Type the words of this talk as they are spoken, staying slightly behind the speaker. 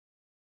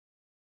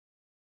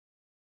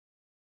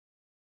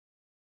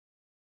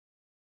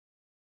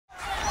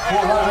Right,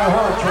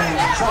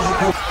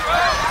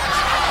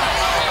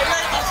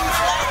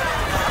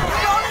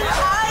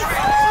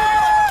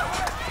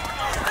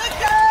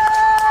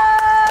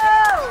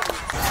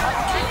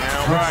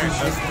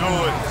 let's do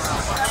it.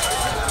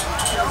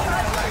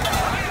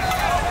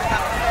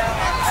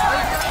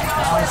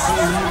 I see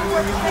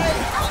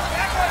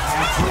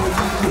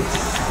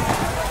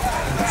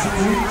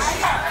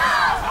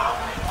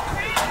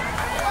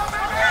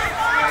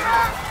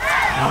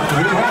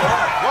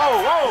Whoa,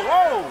 whoa,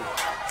 whoa.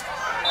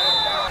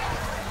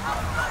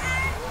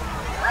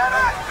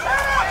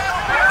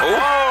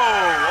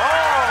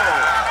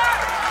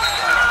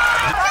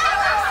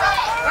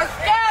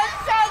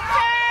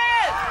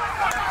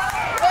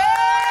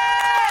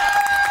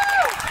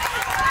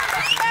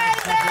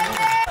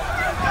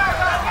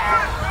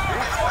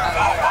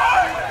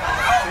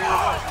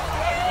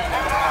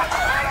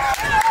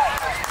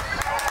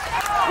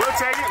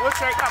 We'll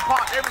take that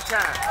pop every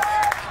time.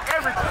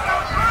 Every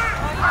time.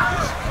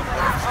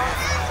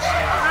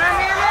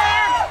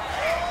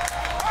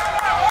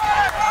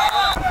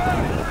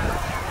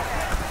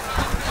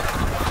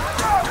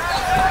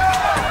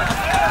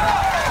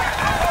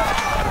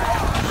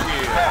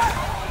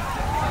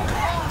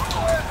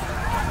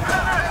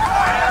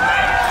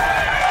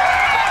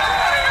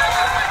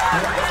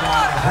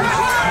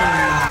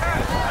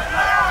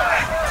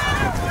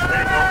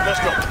 Let's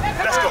go.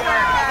 Let's go.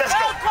 Let's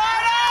go.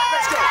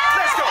 Let's go.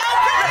 Let's go.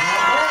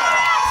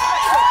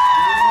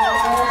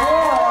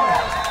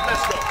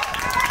 Let's go.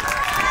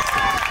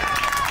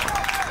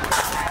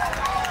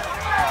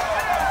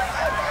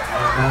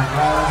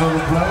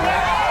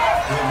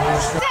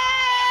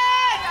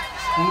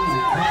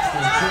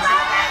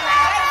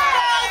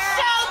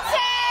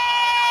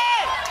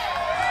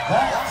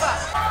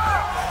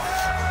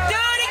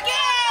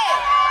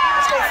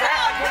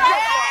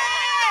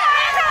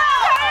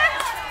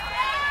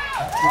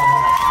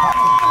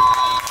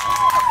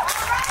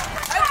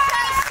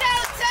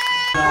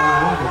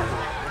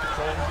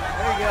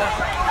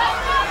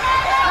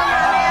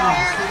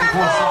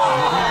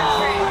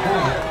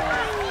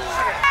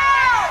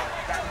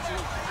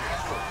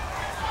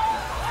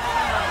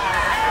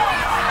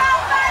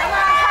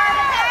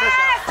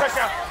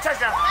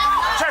 Touchdown!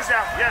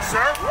 Touchdown! Yes, sir.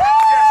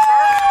 Yes,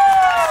 sir.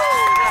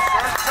 Yes,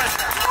 sir.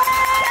 Touchdown.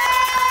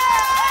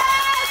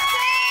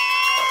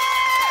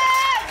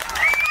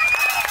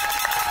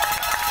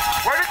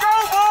 Way to go,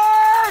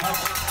 boys!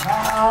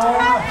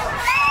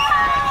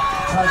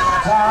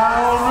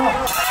 Touchdown!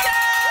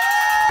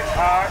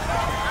 Touchdown!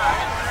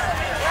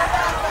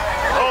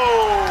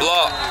 Oh!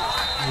 Block.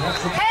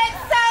 Hit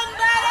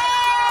somebody!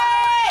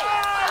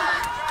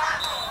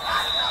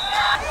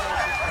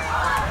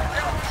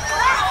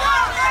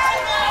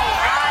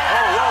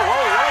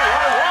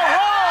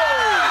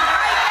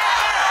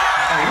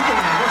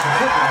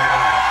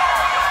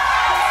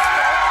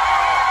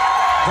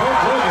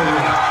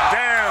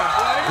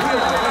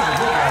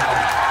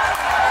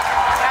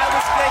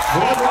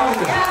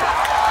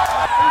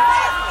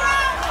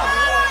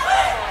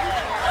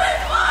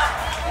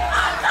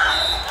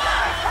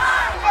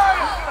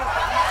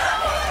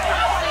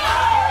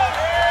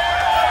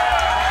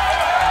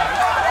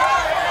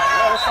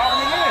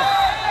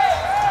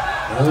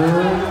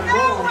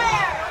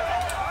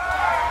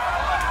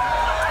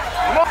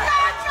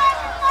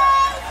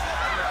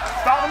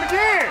 Stop him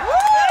again!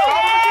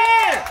 Stop him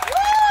again!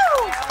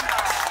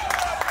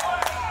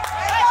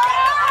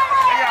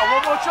 They got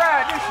one more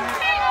try this year.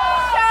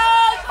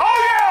 Oh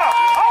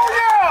yeah! Oh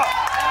yeah!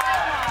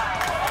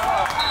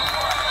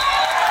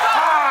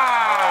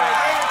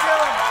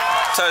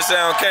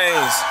 Touchdown,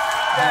 Canes.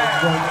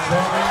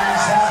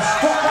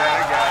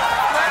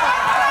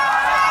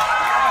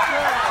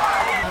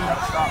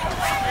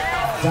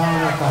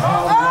 Down at the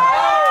hard line.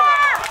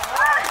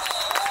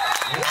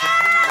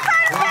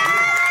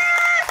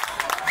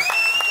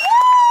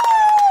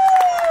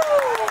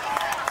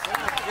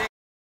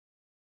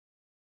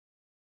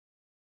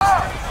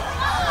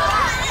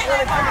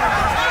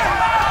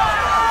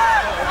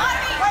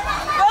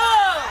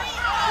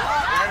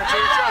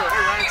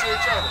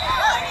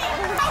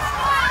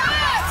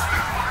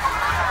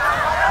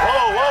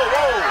 Whoa, whoa,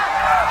 whoa!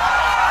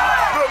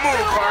 Good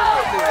move,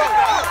 Carter.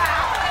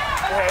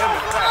 Good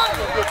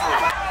move. Good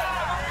move.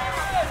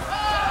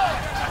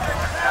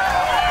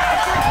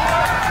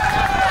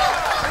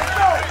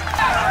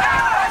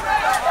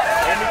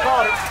 And he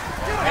caught it.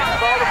 And he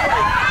called it.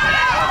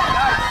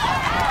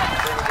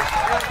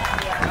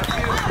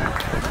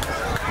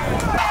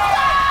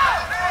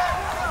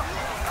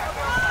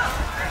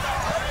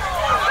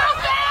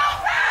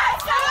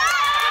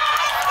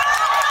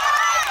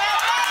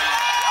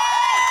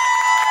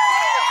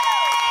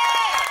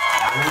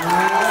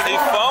 He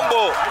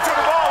fumbled. He took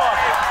the ball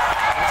off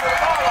it. He took the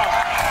ball off it.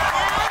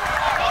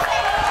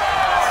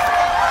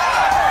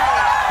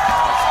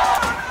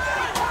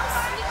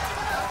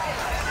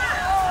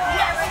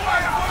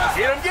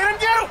 Get him, get him,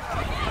 get him!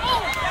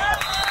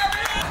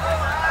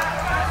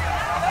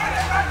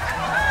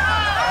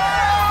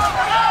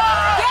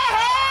 Get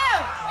him!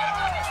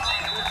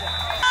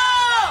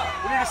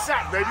 We need a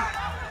sack, baby.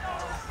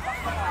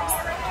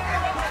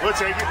 We'll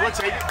take it. We'll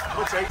take it.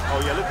 We'll take it.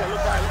 Oh, yeah, look at it.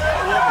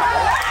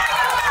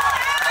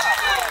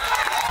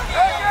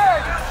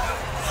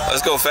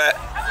 Let's go, Fat.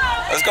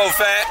 Let's go,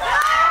 Fat.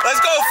 Let's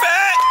go,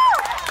 Fat.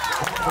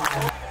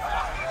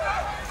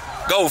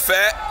 Go,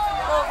 Fat.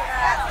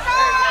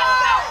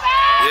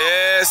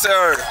 Yes,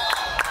 sir.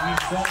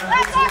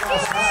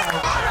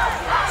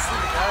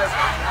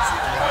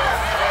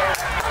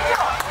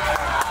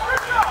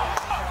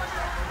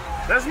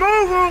 Let's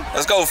move him.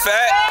 Let's go,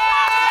 Fat.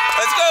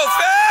 Let's go,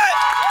 Fat.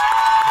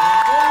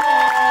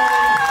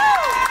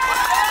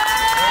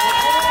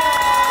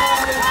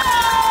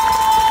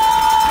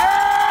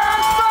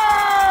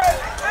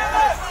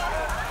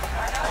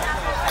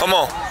 Come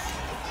on.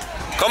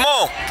 Come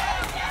on.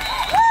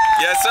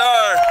 Yes,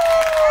 sir.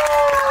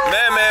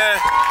 Man.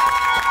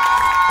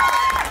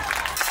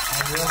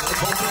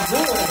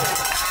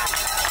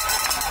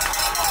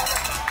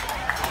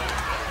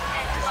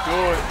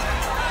 Good.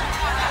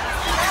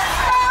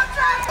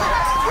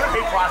 What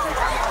big process?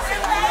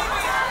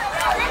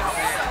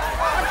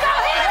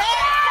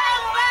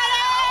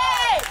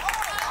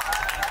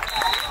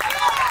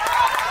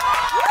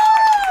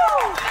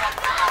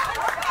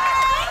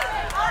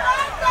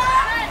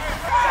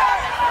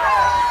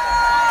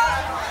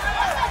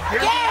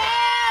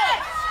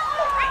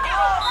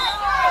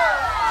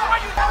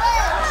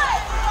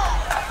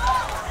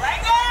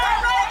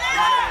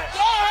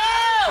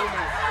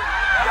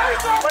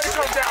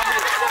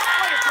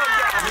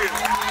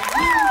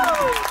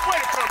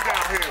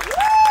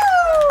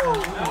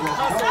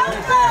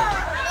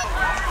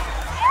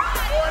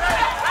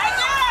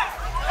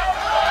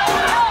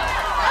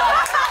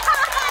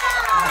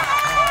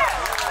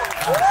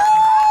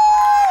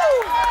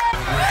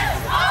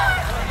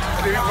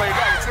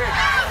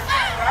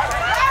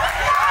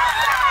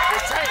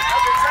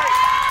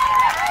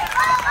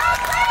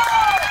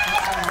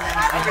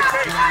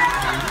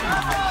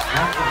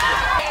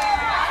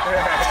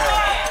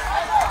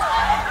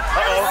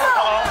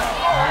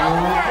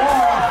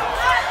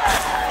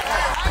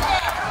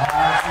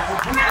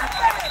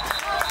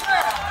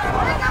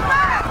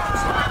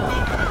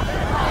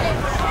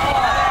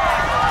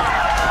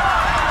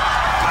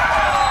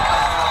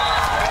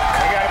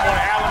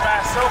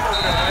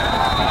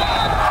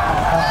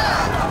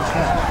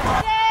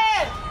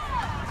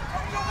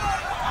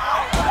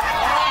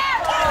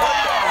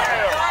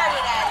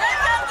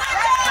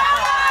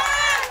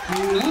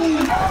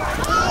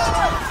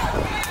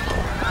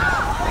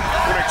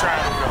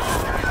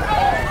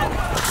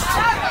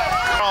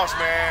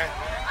 Man,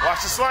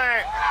 watch the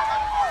slant.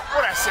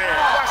 What I said.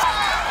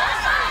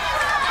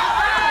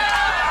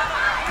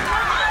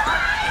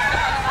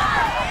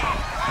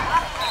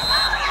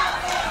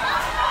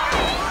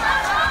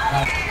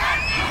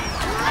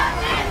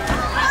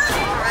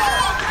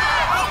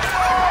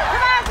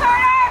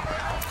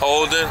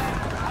 Holding.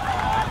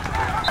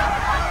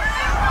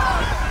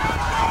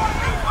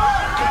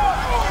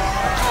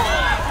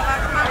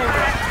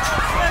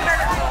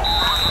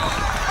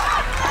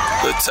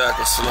 Good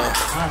tackle, Slim.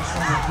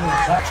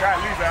 Try to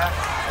leave that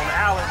on the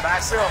island by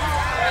itself.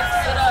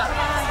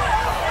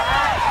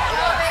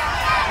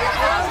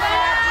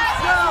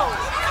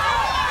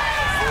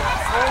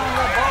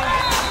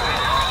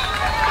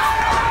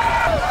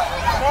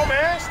 Come on,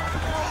 man.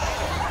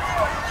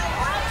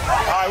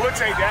 All right, we'll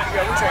take that.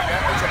 Yeah, we'll take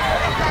that. We'll take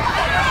that.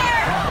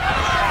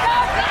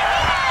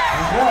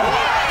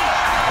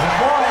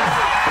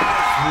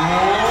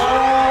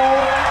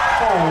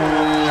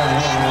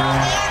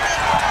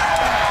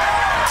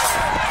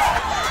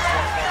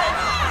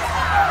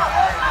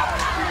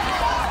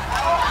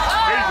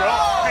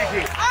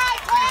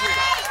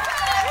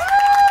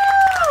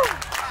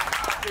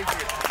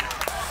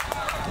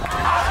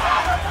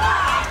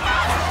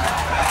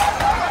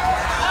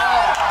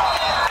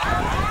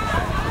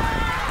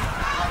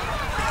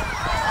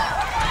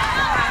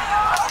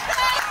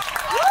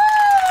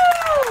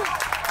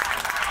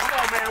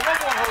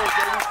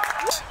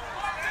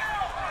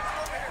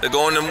 They're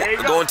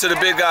going to the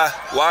big guy,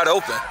 wide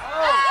open.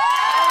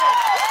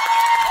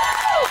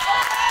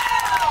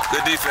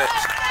 Good defense.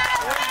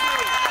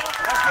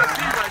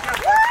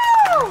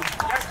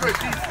 That's good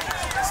defense.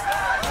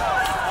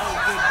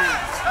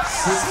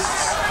 6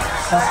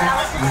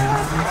 seconds.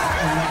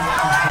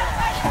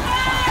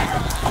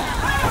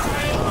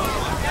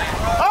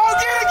 Oh,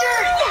 get it!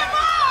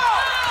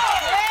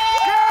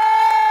 Yeah!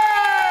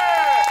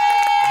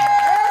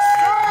 Yes,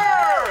 sir!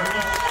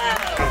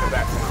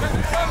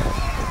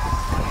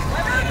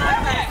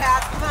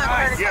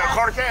 Yeah,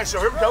 Carter Cash show.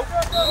 Here we go. Oh,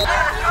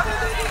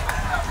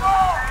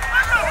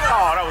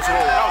 that was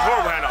horrible. That was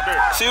horrible hand out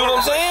there. See what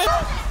I'm saying?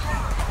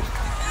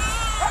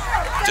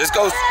 Just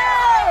go.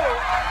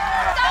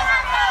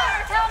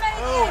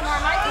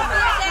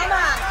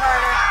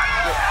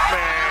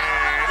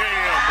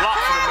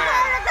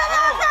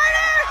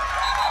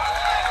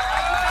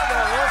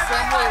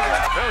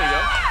 There we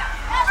go.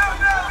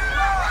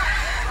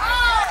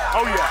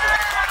 Oh, yeah.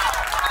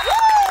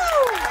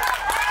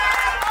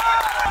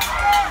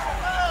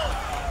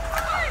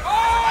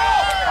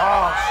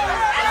 Oh, shit.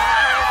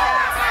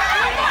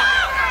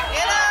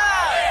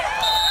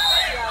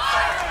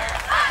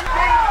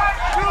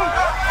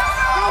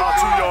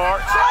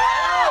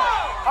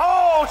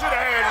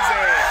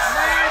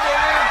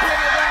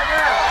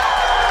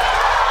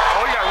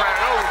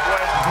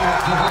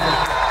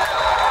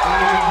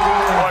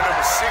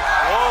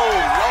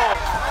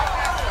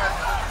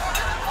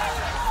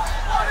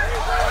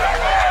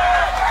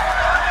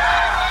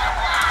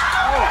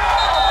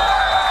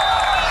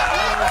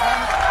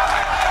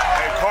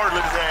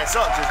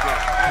 us up just then.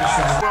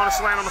 We're on the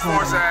slant on the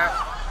far side.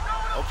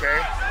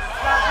 Okay.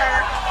 Come on,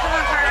 Carter. Come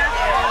on, Carter.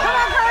 Come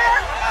on, Carter.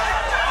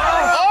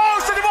 Oh,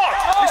 send the ball.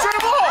 He sent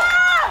the ball.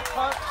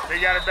 They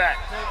got it back.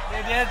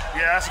 They did?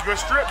 Yeah, that's a good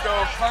strip,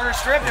 though. Carter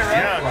stripped it, right?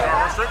 Yeah,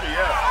 Carter stripped it,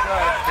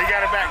 yeah. They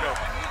got it back, though.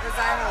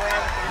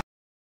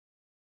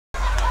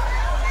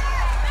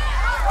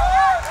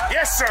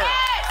 Yes, sir.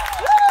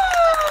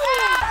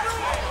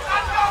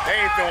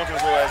 They ain't throwing to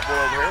his little ass boy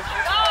over here.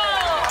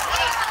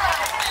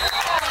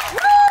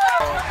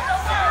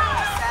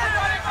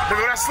 Look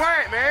at that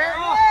slant, man.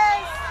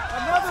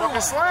 Fucking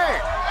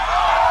slant.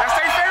 That's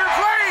their favorite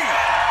play.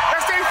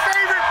 That's their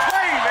favorite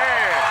play,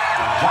 man.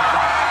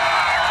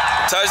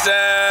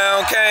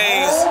 Touchdown,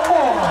 Canes.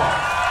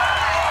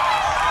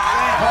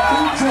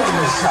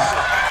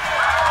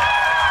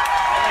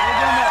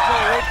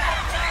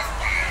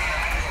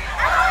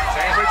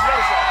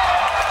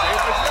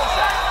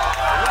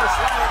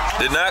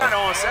 Did not.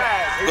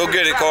 Go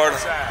get it, Carter.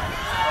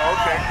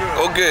 Okay, good.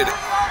 Go get it.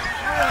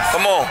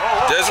 Come on.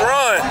 Just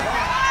run.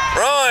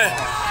 Run.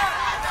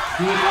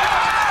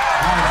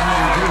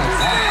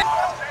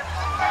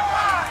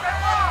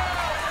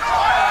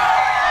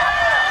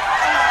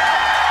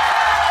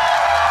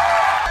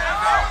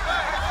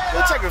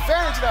 We'll take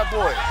advantage of that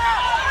boy.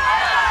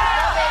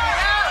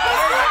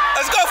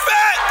 Let's go,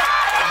 Fat.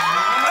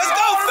 Let's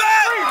go,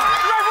 Fat.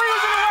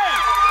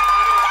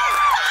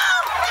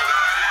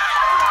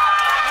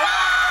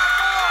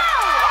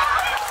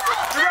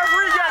 The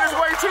referee got his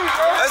way too,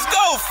 bro. Let's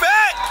go,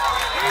 Fat.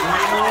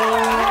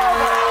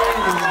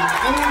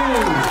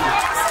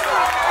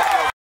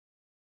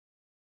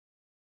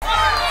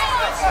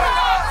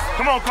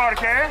 Come on, Carter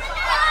Cash.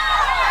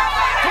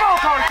 Come on,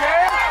 Carter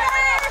Cash.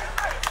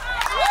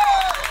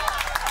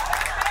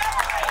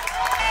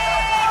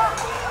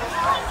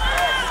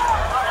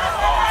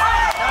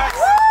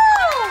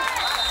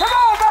 Come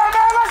on,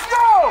 man, let's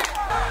go.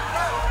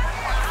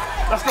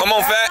 Let's go. Come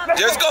on, Fat.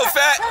 Just go,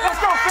 Fat. Let's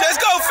go, Fat. Just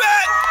go,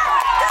 Fat.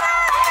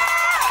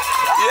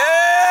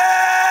 Yeah.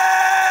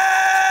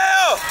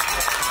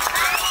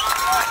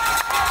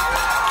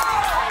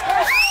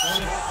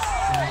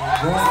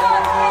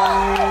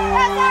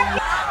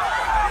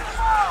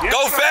 Yes,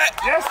 Go, sir. Fat.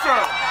 Yes,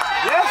 sir.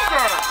 Yes,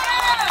 sir.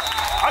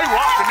 Oh, you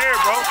walked in there,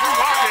 bro. You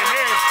walked in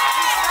there.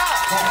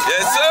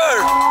 Yes,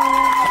 sir.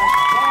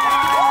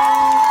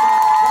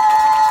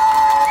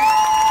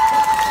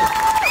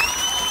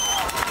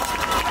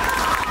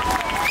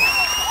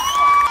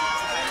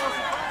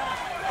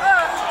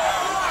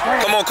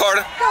 Come on,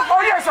 Carter.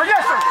 Oh, yes, sir.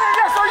 Yes, sir.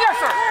 Yes, sir. Yes,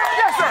 sir.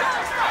 Yes, sir.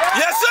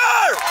 Yes,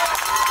 sir.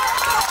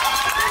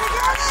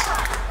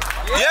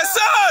 Yes,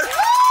 sir.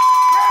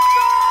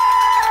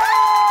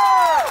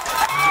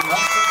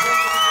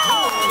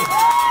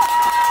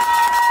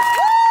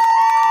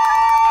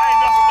 I ain't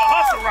nothing but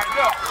hustle right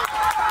now.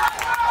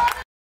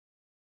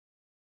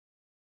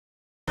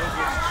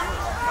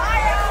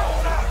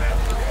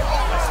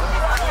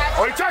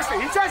 Oh, he touched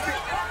it. He touched it.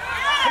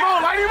 Come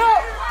on, light him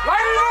up.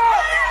 Light him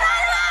up.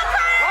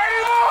 Light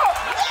him up.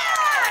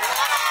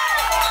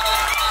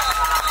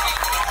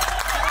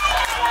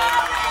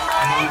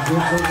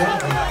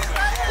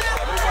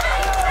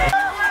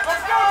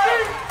 Let's go,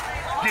 Pete.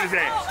 Get his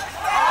ass.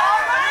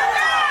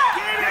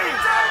 Get him.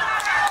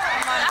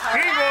 He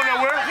ain't going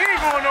nowhere. He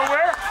ain't going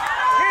nowhere.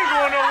 He ain't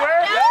going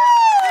nowhere. He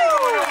ain't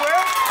going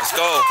nowhere. Let's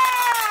go.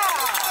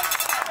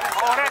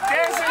 All that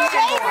dancing, he ain't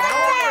going nowhere.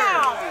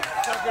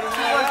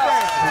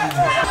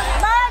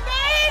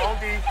 On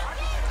D.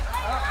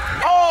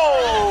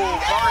 Oh,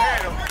 Carter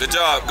had him. Good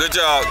job. Good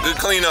job. Good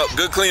cleanup.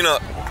 Good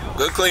cleanup.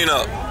 Good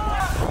cleanup.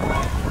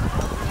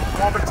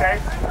 Come on, Matei.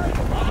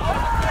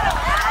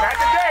 Not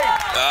today.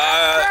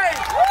 Today.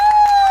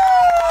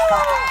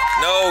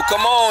 No,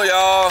 come on,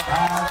 y'all.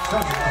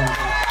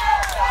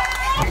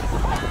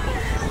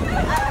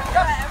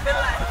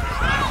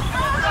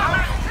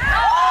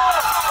 Oh,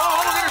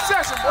 hold on,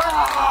 interception, bro.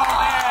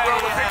 Bro,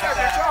 we'll take that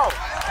bitch off.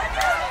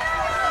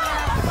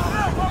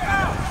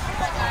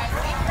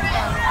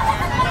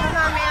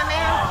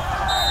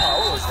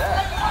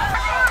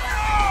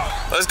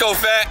 Let's go,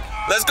 Fat.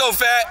 Let's go,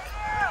 Fat.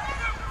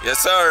 Yes,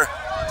 sir.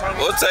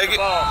 We'll take it.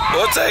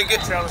 We'll take it.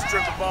 Tell us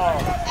strip the ball.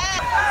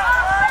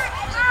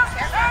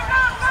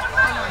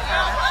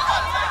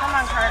 Come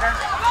on, Carter.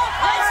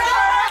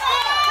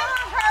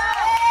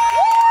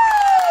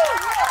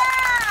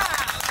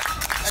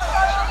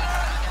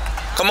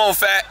 Come on,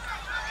 Fat.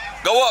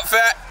 Go up,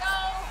 Fat.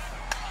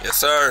 Yes,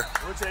 sir.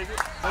 We'll take it.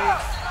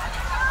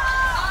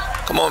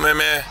 Come on,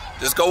 man.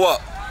 Just go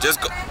up.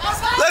 Just go.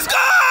 Let's go!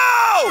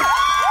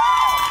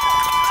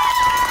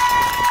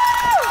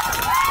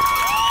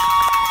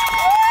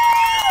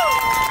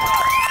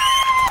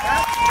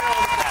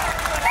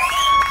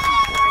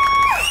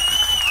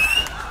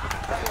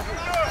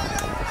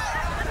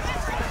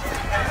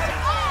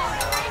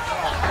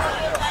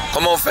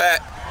 Come on,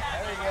 Fat.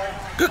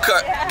 Good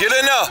cut. Get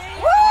in there.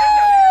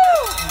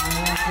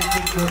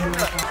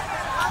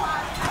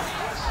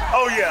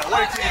 Oh, yeah.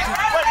 Wait till you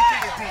deep. Wait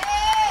till you deep.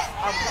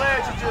 I'm glad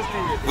you just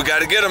did. We got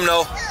to get him,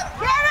 though. Get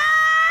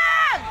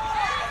him!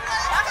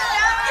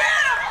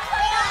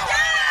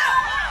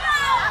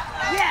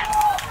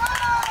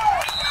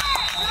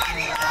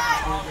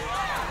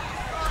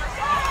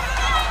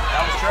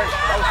 Trey.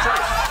 That was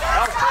Trey.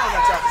 That was Trey on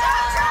that tackle.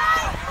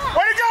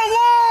 Way to go,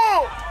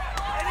 Wall!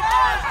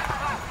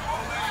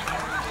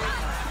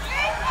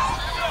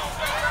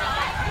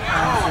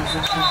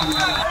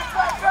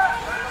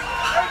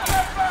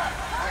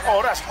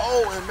 Oh, that's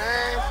holding,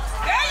 man.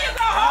 There you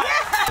go.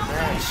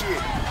 Man, shit.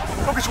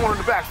 Go get you one in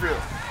the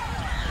backfield.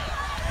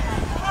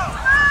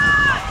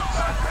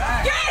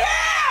 Get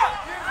him!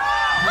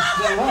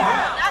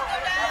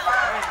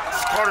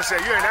 Carter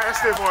said, you ain't that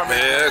stiff one, man.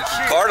 Yeah,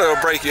 Carter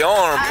will break your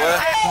arm, boy.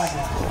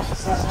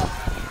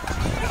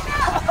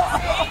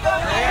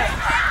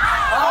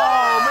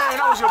 Oh, man,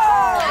 that was your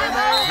ball,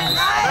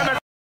 man.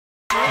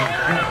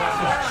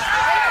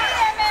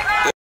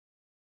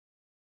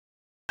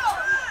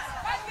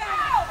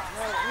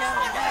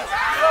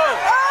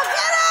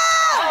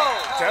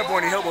 That boy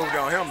need help over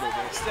down him, though,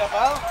 bro. Step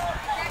out.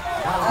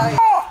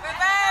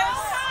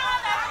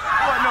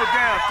 What, no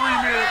down, 3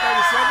 minutes,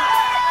 37.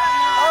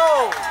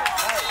 Oh!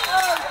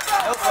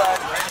 No flag.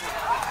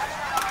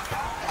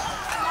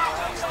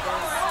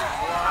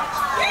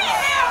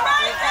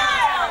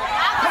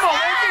 Come on,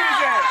 man, get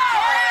his ass.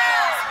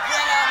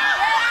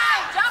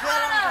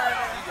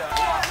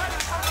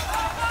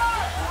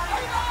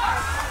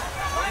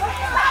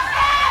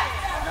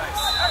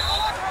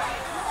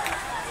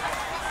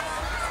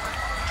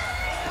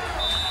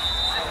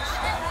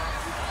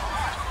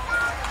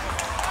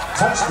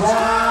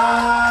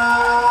 Touchdown,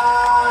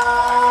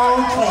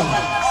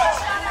 Canes.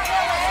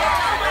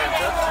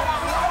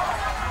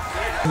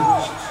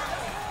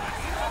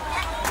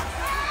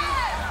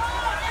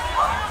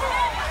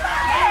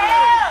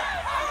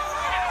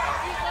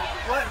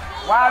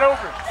 Wide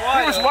open.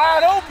 He was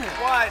wide open.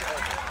 Wide.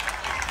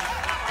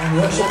 And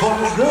the extra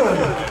point is good.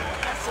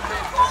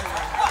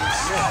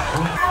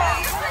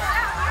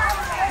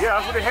 Yeah,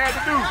 that's what they had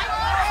to do.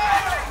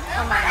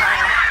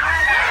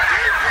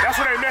 That's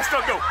what they messed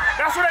up, though.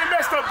 That's what they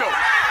messed up, though.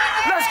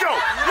 Let's go.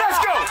 Let's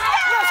go.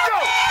 Let's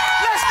go.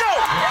 Let's go.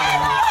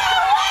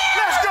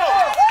 Let's go.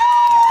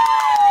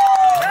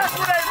 That's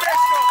what they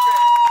messed up,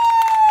 man.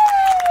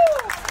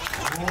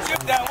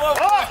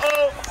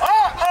 Uh-oh.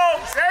 Uh-oh.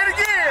 Say it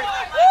again.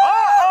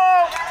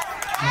 Uh-oh.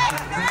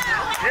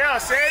 Yeah,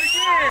 say it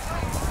again.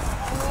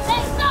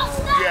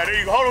 Yeah, there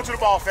you go. Hold on to the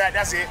ball, Fat.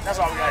 That's it. That's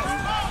all we got to do.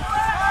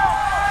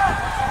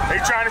 They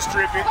trying to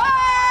strip it.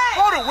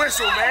 Blow the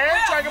whistle, man.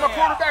 Trying to get my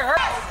quarterback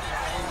hurt.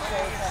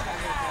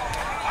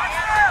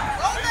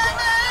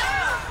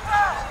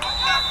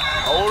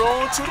 Hold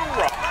on to the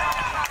rock.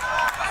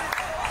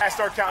 I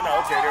start counting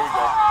out. Okay, there we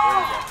go. There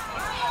we go.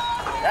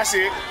 That's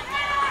it.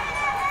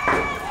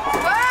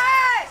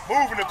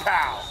 Moving the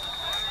pile.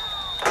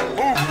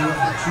 Moving.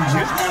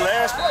 Just the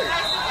last play.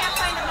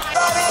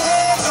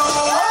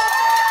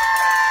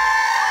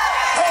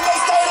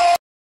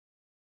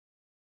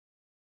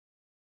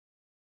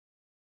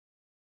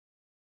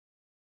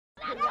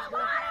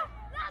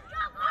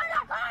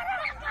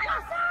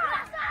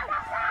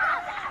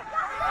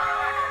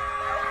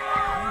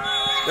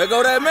 There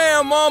go that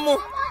man, mama.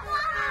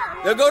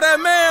 There go that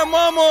man,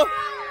 mama.